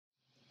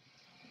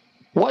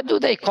What do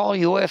they call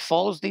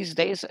UFOs these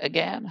days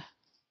again?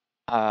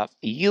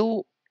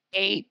 UAPs,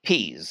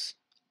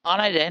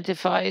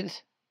 unidentified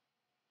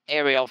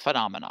aerial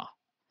phenomena,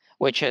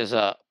 which is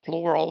a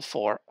plural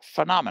for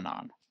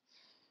phenomenon.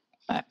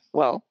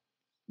 Well,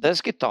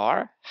 this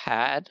guitar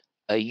had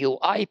a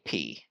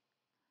UIP,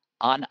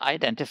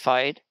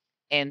 unidentified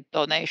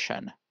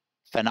intonation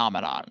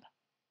phenomenon,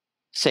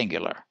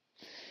 singular,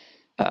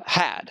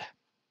 had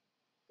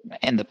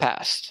in the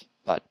past,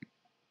 but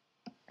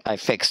I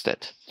fixed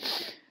it.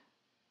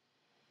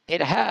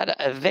 It had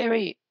a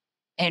very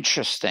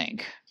interesting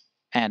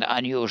and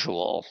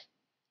unusual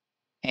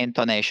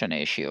intonation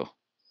issue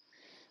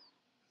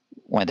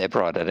when they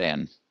brought it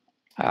in.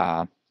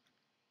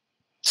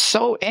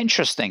 So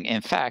interesting,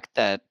 in fact,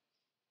 that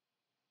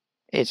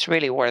it's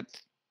really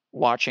worth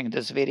watching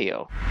this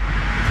video.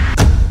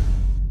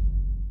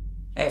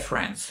 Hey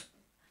friends,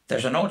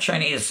 there's an old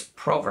Chinese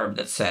proverb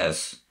that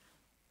says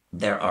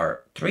there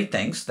are three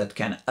things that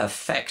can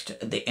affect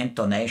the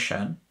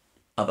intonation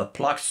of a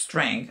plucked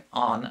string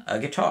on a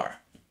guitar.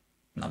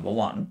 Number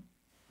one,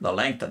 the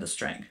length of the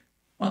string.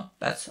 Well,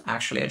 that's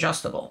actually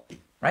adjustable,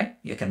 right?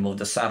 You can move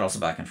the saddles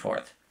back and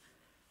forth.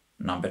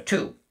 Number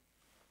two,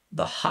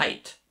 the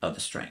height of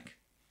the string.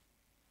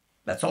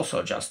 That's also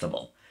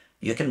adjustable.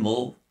 You can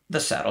move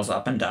the saddles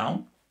up and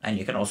down, and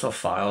you can also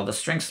file the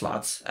string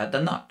slots at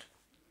the nut.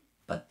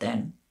 But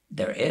then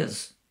there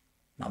is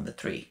number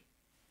three.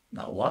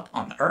 Now, what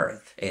on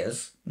earth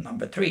is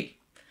number three?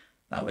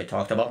 Now, we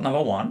talked about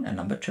number one and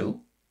number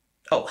two.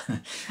 Oh,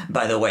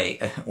 by the way,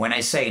 when I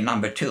say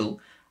number two,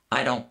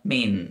 I don't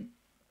mean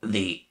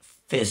the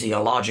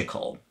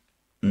physiological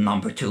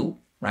number two,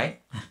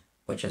 right?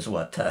 Which is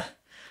what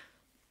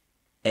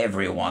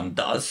everyone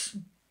does,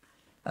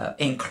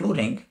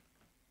 including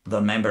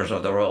the members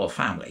of the royal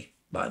family,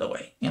 by the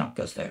way, you know,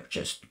 because they're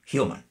just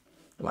human,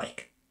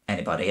 like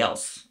anybody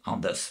else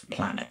on this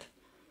planet.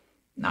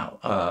 Now,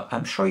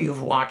 I'm sure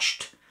you've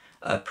watched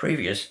a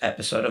previous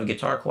episode of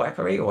Guitar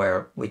Quackery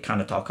where we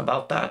kind of talk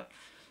about that.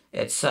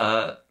 It's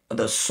the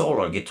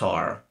solar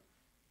guitar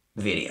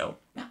video.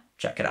 Yeah,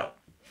 check it out.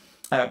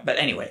 But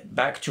anyway,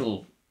 back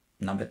to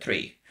number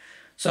three.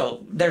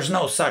 So there's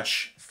no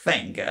such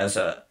thing as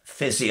a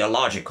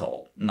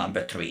physiological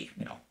number three,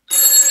 you know.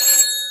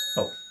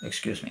 Oh,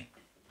 excuse me.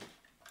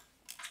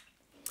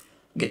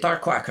 Guitar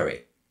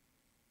Quackery.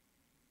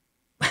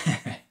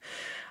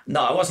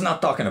 No, I was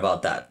not talking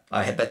about that.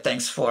 But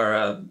thanks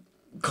for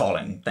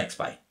calling. Thanks,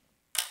 bye.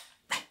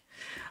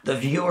 The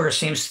viewer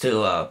seems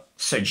to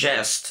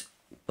suggest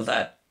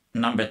that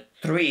number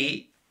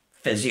three,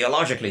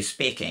 physiologically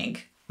speaking,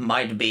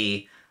 might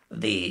be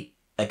the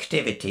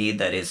activity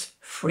that is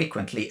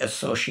frequently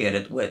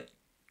associated with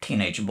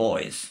teenage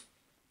boys.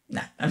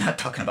 Nah, I'm not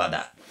talking about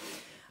that.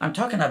 I'm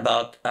talking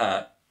about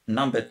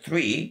number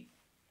three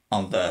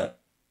on the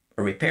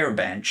repair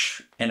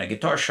bench in a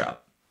guitar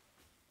shop.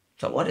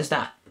 So what is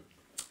that?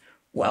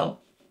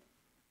 Well,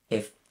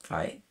 if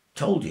I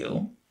told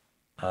you,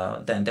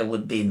 then there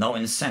would be no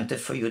incentive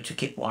for you to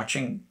keep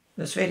watching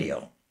this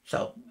video.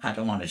 So I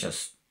don't want to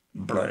just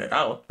blurt it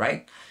out,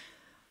 right?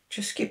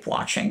 Just keep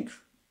watching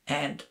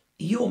and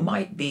you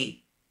might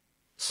be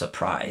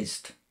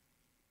surprised.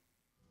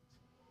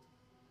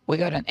 We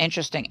got an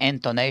interesting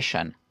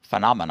intonation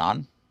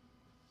phenomenon.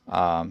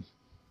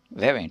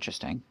 Very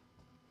interesting.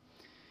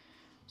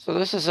 So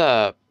this is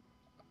a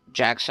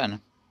Jackson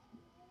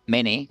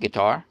mini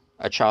guitar.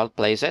 A child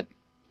plays it.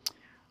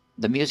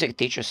 The music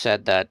teacher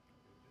said that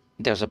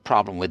there's a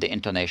problem with the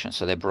intonation,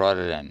 so they brought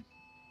it in.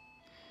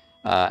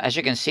 As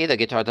you can see, the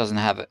guitar doesn't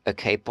have a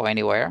capo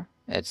anywhere.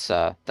 It's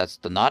that's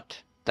the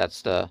nut,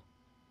 that's the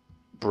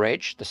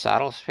bridge, the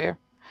saddles here.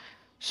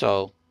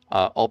 So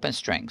open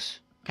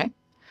strings. Okay.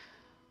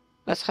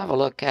 Let's have a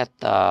look at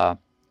the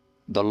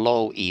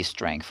low E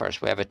string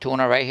first. We have a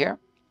tuner right here.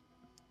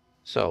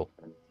 So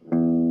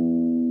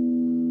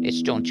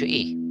it's tuned to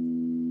E.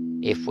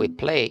 If we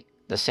play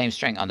the same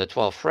string on the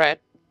 12th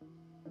fret,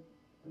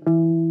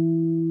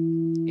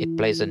 it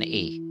plays an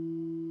E,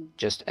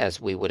 just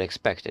as we would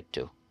expect it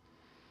to.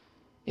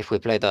 If we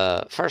play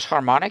the first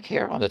harmonic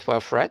here on the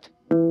 12th fret,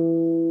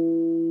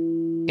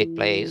 it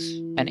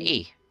plays an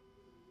E.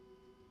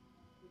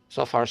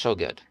 So far, so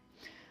good.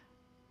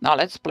 Now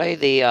let's play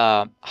the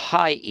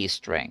high E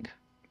string.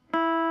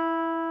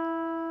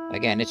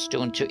 Again, it's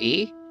tuned to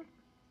E.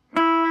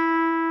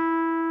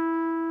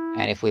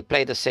 And if we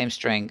play the same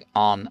string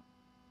on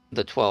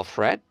the 12th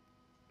fret,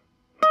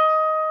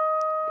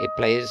 it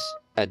plays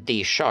a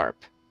D sharp.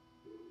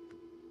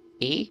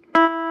 E,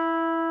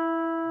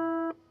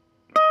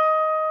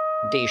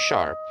 D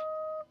sharp.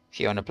 If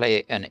you want to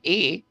play an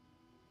E,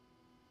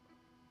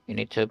 you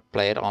need to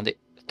play it on the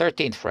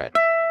 13th fret.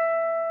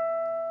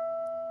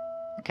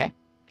 Okay,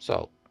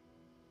 so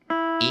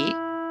E,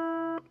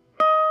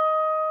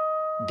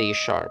 D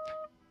sharp.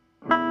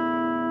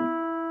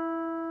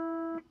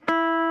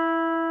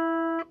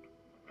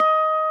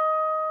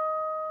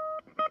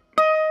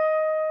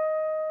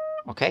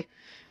 Okay,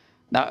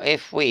 now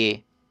if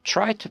we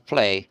try to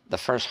play the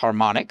first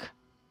harmonic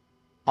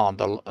on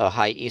the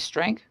high E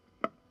string,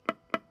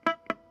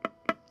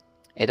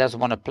 it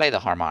doesn't want to play the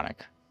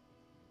harmonic.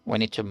 We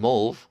need to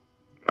move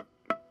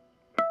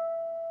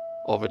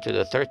over to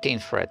the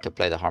 13th fret to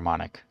play the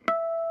harmonic.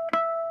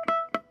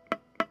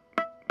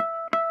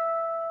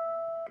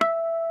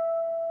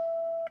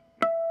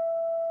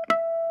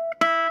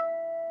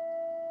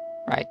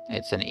 Right?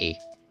 It's an E.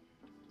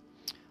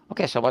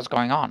 Okay, so what's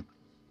going on?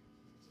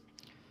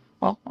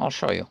 Well, I'll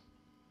show you.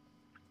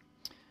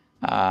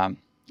 I'll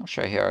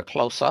show you here a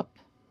close-up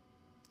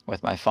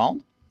with my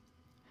phone.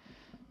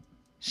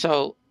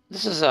 So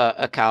this is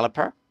a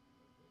caliper.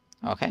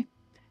 Okay.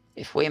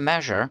 If we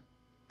measure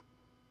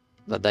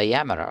the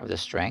diameter of the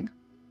string,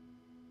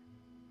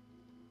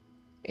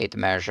 it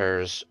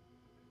measures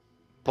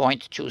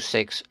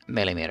 0.26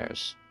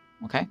 millimeters.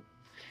 Okay.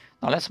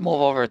 Now let's move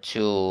over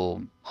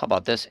to, how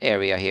about this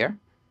area here?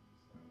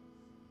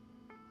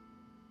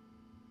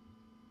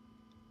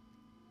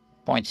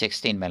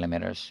 0.16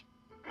 millimeters.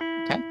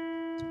 Okay.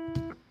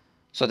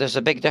 So there's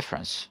a big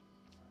difference.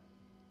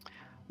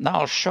 Now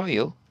I'll show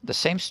you the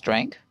same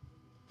string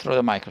through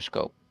the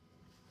microscope.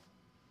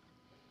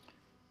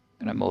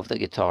 I'm going to move the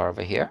guitar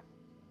over here.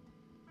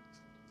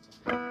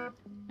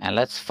 And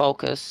let's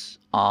focus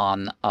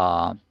on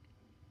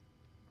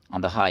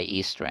the high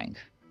E string.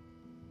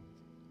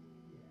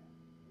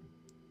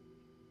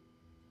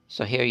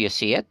 So here you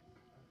see it.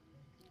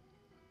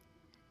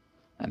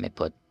 Let me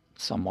put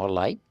some more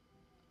light.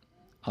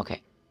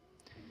 Okay.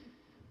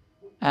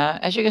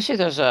 As you can see,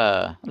 there's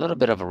a little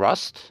bit of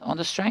rust on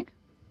the string.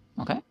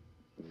 Okay.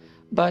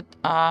 But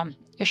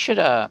you should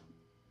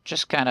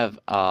just kind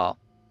of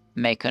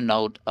make a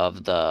note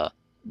of the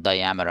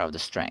diameter of the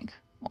string.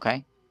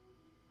 Okay.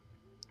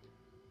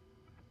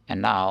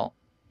 And now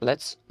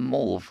let's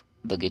move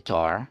the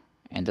guitar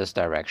in this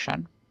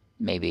direction,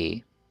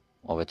 maybe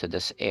over to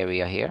this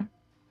area here.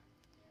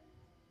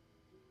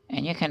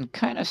 And you can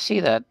kind of see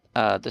that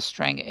the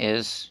string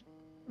is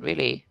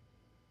really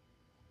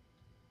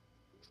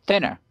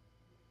thinner.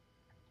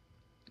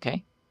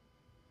 Okay.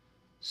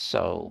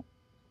 So,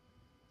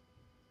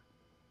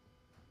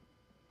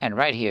 and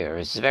right here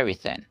is very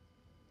thin.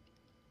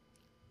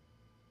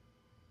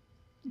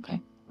 Okay.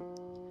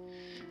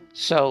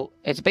 So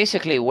it's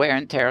basically wear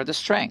and tear of the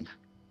string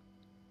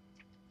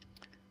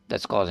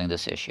that's causing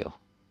this issue.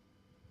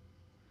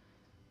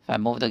 If I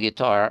move the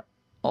guitar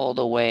all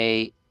the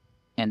way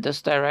in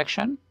this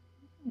direction,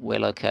 we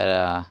look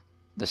at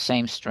the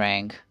same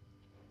string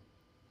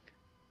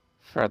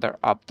further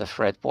up the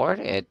fretboard.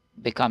 It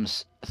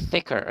becomes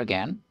thicker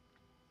again.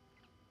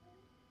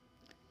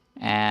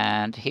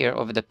 And here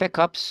over the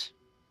pickups,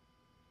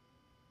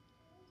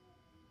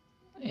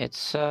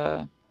 it's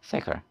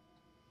thicker.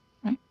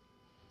 Right?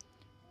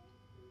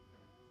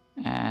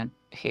 And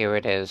here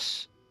it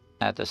is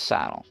at the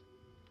saddle.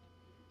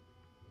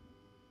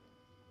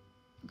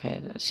 Okay,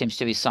 there seems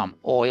to be some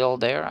oil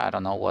there. I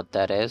don't know what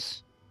that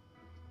is.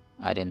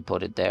 I didn't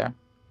put it there.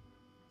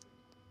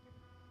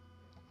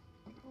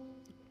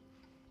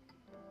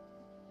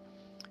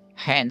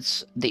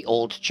 Hence the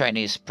old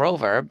Chinese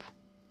proverb,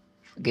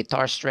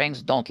 guitar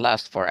strings don't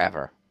last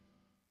forever.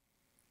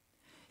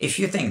 If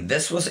you think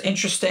this was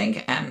interesting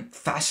and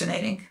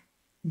fascinating,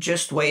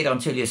 just wait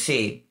until you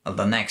see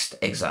the next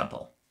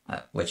example,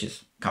 which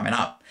is coming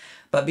up.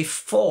 But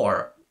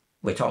before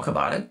we talk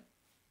about it,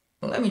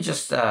 let me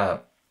just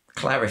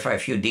clarify a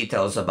few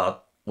details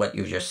about what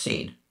you've just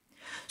seen.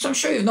 So I'm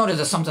sure you've noticed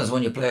that sometimes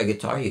when you play a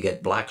guitar, you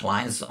get black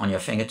lines on your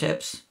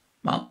fingertips.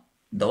 Well,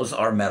 those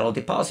are metal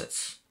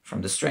deposits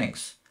from the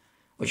strings,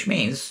 which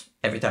means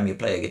every time you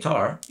play a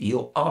guitar,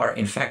 you are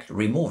in fact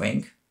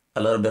removing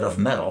a little bit of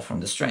metal from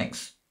the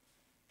strings.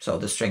 So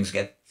the strings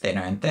get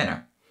thinner and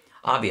thinner,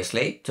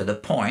 obviously to the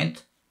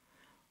point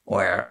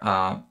where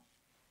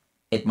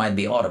it might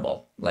be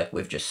audible, like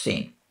we've just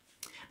seen.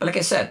 But like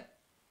I said,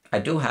 I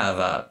do have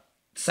a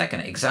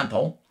second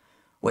example,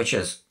 which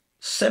is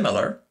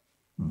similar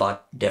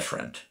but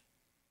different.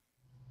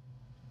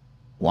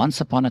 Once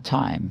upon a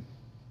time,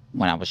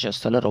 when I was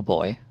just a little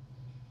boy,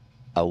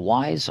 a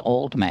wise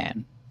old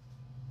man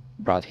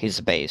brought his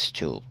bass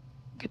to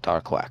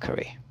Guitar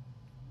Quackery.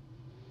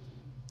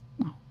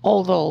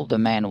 Although the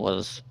man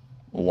was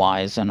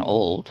wise and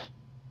old,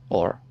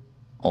 or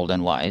old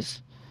and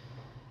wise,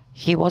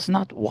 he was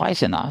not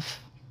wise enough,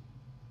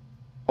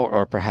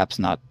 or perhaps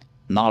not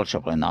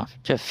knowledgeable enough,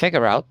 to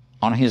figure out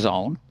on his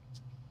own,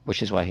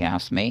 which is why he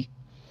asked me,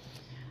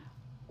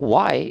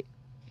 why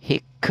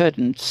he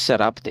couldn't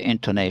set up the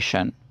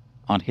intonation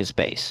on his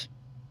bass.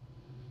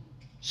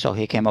 So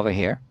he came over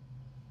here,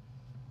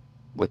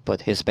 we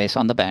put his bass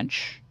on the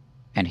bench,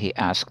 and he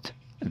asked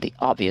the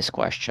obvious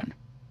question.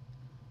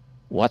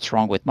 What's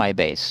wrong with my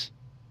bass?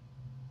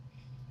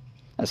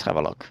 Let's have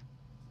a look.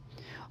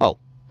 Oh,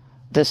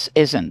 this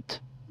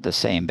isn't the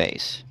same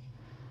bass.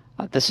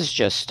 This is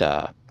just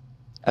a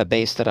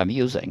bass that I'm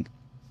using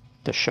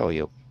to show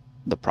you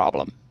the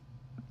problem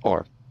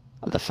or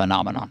the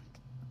phenomenon.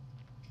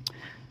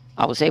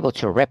 I was able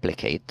to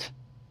replicate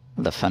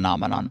the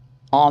phenomenon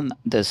on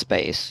this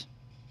bass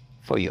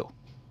for you.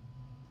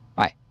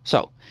 Right,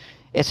 so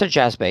it's a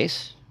jazz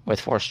bass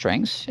with 4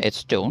 strings.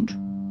 It's tuned.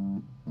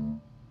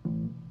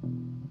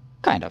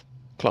 Kind of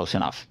close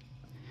enough.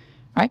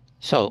 Right?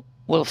 So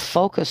we'll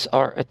focus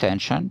our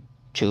attention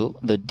to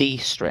the D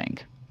string.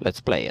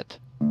 Let's play it.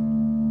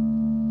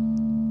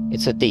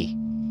 It's a D.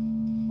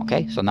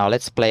 Okay, so now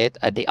let's play it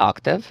at the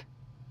octave.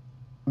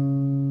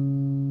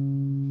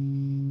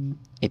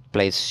 It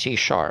plays C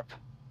sharp,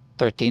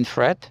 13th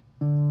fret,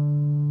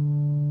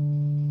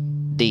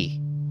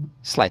 D,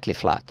 slightly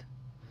flat.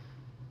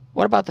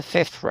 What about the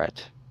 5th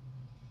fret?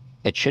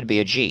 It should be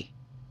a G,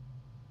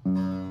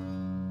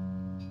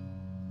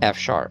 F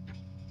sharp,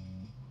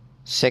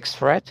 6th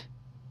fret,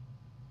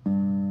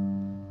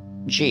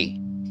 G,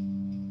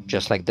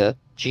 just like the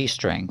G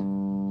string,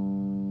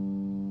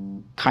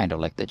 kind of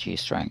like the G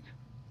string.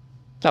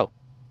 So,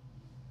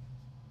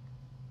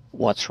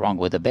 what's wrong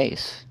with the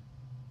bass?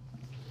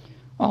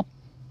 Well,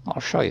 I'll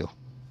show you.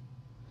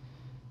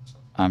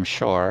 I'm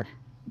sure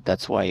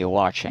that's why you're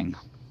watching.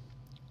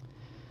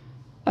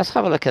 Let's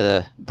have a look at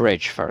the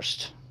bridge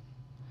first.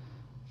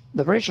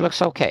 The bridge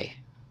looks okay.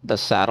 The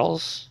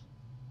saddles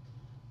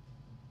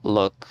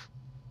look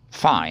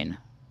fine.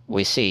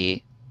 We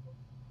see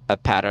a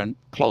pattern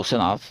close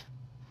enough,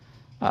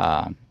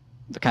 the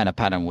kind of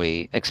pattern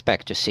we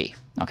expect to see.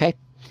 Okay?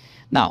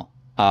 Now,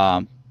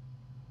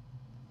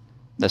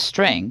 the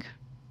string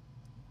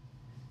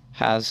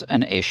has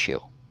an issue.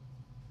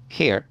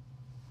 Here,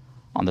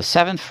 on the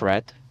 7th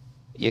fret,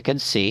 you can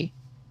see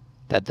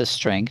that the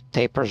string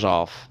tapers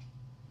off.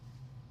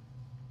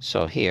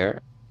 So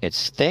here,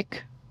 it's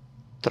thick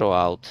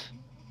throughout,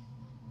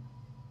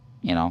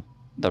 you know,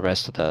 the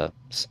rest of the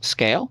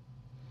scale.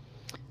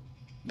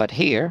 But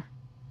here,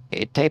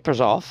 it tapers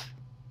off,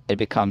 it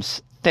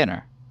becomes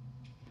thinner,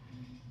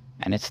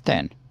 and it's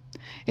thin.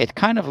 It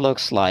kind of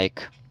looks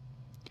like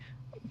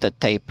the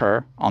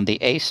taper on the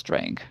A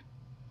string,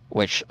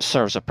 which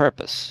serves a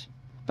purpose.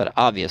 But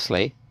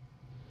obviously,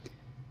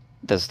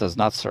 this does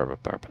not serve a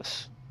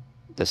purpose.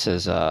 This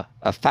is a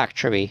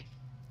factory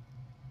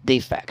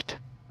defect.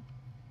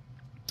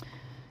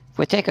 If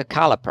we take a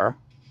caliper,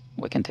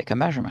 we can take a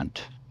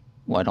measurement.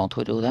 Why don't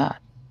we do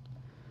that?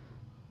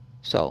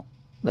 So,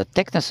 the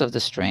thickness of the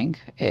string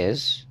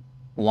is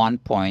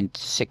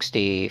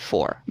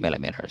 1.64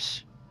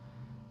 millimeters.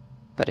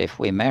 But if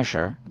we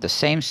measure the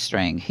same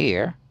string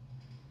here,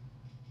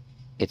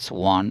 it's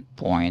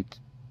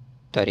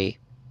 1.30,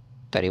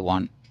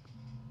 31,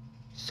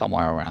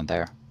 somewhere around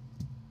there.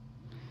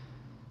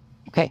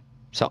 Okay,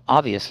 so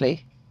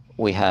obviously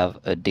we have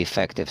a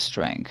defective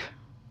string.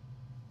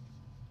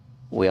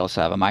 We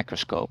also have a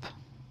microscope,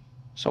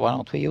 so why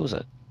don't we use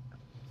it?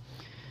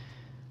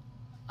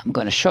 I'm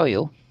going to show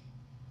you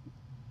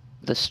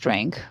the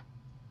string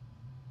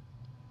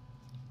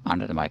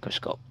under the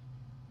microscope.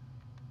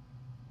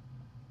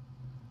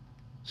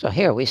 So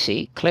here we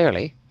see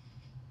clearly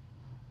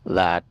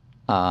that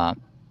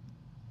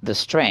the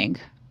string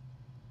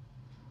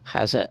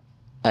has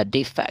a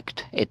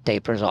defect. It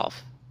tapers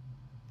off.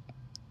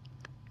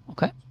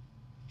 Okay?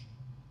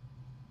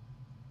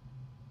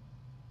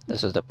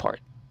 This is the part.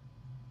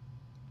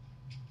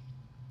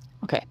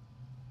 Okay.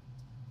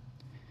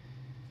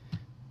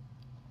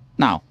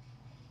 Now,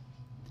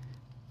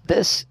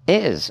 this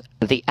is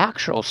the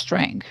actual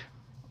string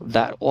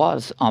that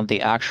was on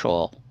the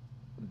actual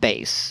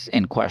bass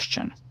in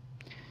question.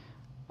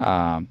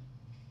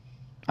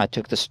 I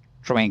took the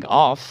string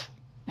off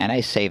and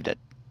I saved it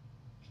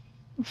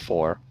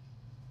for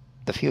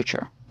the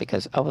future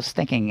because I was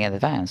thinking in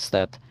advance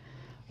that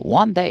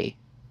one day,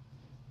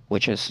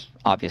 which is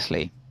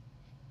obviously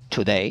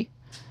today,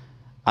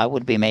 I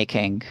would be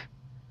making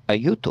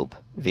a YouTube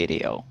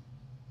video.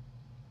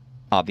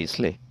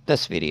 Obviously,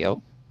 this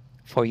video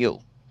for you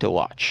to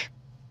watch.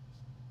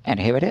 And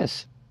here it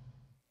is.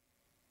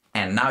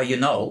 And now you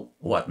know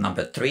what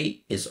number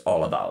 3 is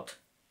all about.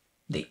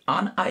 The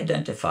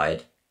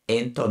unidentified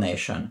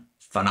intonation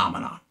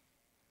phenomenon.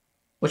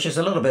 Which is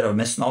a little bit of a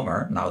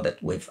misnomer now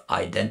that we've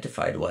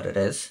identified what it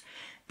is.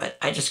 But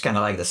I just kind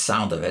of like the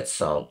sound of it,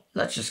 so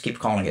let's just keep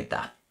calling it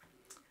that.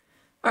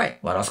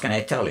 Alright, what else can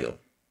I tell you?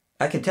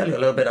 I can tell you a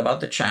little bit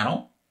about the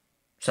channel.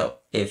 So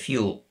if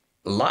you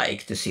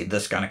like to see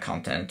this kind of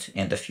content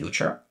in the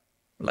future,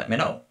 let me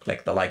know.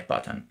 Click the like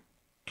button.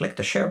 Click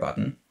the share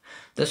button.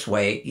 This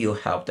way you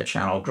help the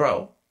channel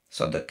grow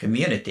so the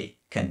community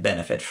can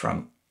benefit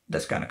from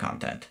this kind of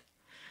content.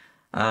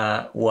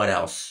 What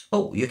else?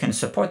 Oh, you can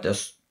support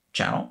this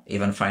channel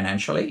even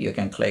financially. You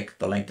can click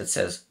the link that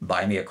says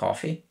buy me a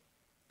coffee.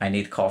 I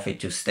need coffee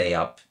to stay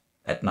up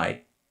at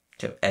night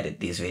to edit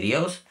these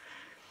videos.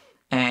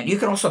 And you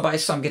can also buy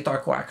some Guitar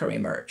Quackery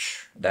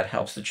merch. That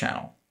helps the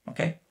channel,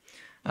 okay?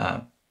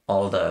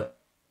 All the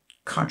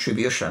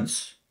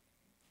contributions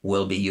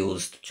will be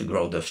used to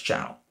grow this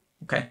channel,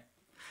 okay?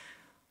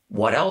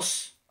 What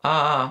else?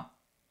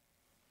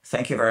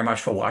 Thank you very much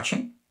for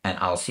watching, and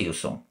I'll see you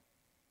soon.